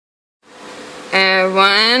go.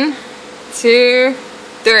 1, 2,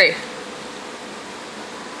 3.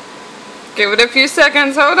 Give it a few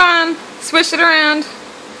seconds. Hold on. Swish it around.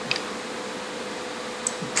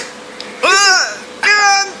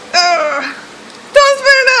 Don't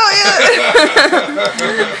spit it out yet.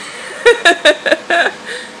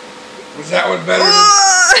 Was that one better?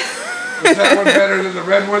 Was that one better than the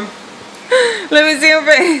red one? Let me see your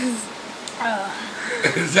face.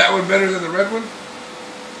 Is that one better than the red one?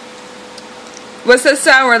 What's the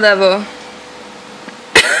sour level?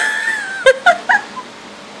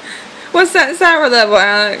 What's that sour level,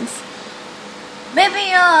 Alex?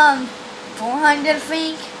 Maybe 400, I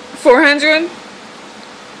think. 400?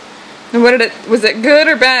 And what did it? Was it good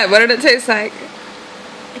or bad? What did it taste like?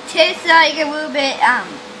 It tastes like a little bit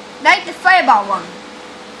like the Fireball one.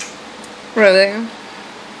 Really?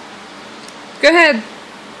 Go ahead.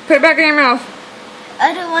 Put it back in your mouth.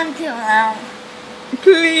 I don't want to now.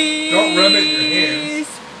 Please. Don't rub it in your hands.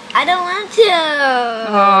 I don't want to.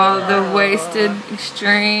 Oh, the wasted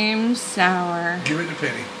extreme sour. Give it to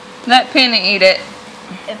Penny. Let Penny eat it.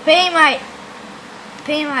 Penny might.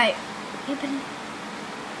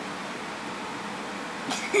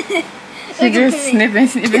 She's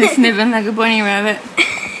just sniffing like a bunny rabbit.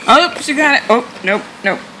 Oh, she got it. Oh, nope.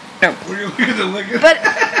 Will you look at the liquor? But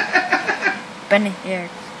Penny, here.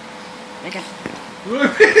 Okay.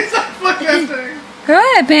 Look, Penny's like, fuck that thing. Go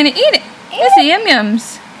ahead, Penny, eat it. It's the yum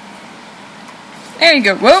yums. There you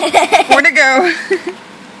go. Whoa, where'd it go?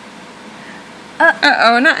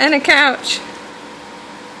 Uh-oh, not in a couch.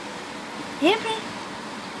 Here, Penny.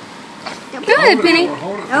 Go ahead, Penny.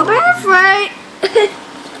 No breath, right?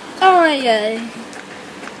 Oh my god.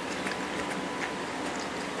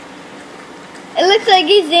 It looks like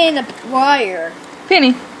he's in the wire.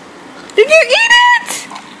 Penny, did you eat it?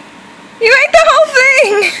 You ate the whole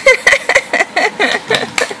thing.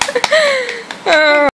 Oh.